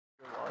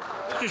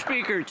Mr.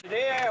 Speaker,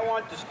 today I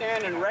want to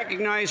stand and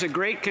recognize a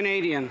great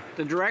Canadian,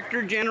 the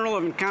Director General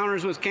of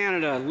Encounters with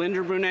Canada,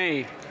 Linda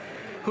Brunet,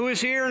 who is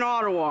here in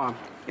Ottawa.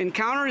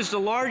 Encounter is the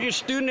largest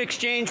student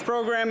exchange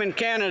program in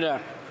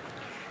Canada.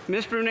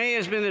 Ms. Brunet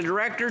has been the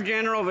Director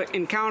General of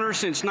Encounter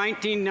since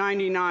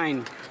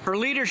 1999. Her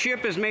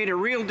leadership has made a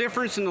real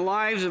difference in the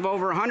lives of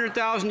over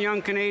 100,000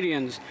 young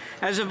Canadians.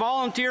 As a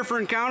volunteer for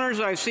Encounters,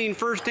 I've seen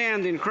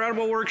firsthand the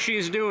incredible work she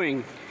is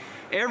doing.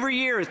 Every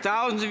year,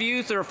 thousands of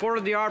youth are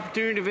afforded the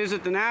opportunity to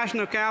visit the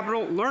National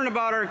Capital, learn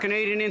about our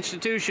Canadian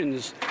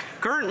institutions.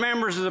 Current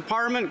members of the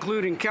Parliament,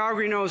 including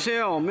Calgary Nose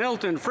Hill,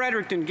 Milton,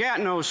 Fredericton,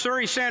 Gatineau,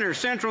 Surrey Centre,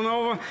 Central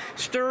Nova,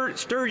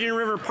 Sturgeon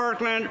River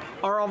Parkland,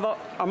 are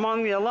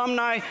among the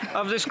alumni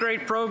of this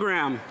great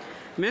program.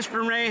 Ms.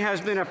 Brunet has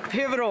been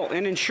pivotal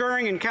in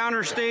ensuring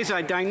Encounter stays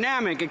a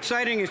dynamic,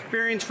 exciting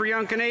experience for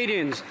young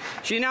Canadians.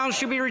 She announced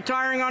she'll be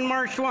retiring on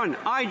March 1.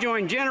 I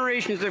join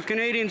generations of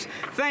Canadians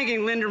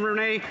thanking Linda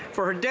Brunet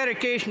for her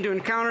dedication to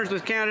Encounters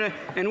with Canada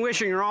and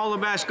wishing her all the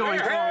best going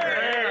forward.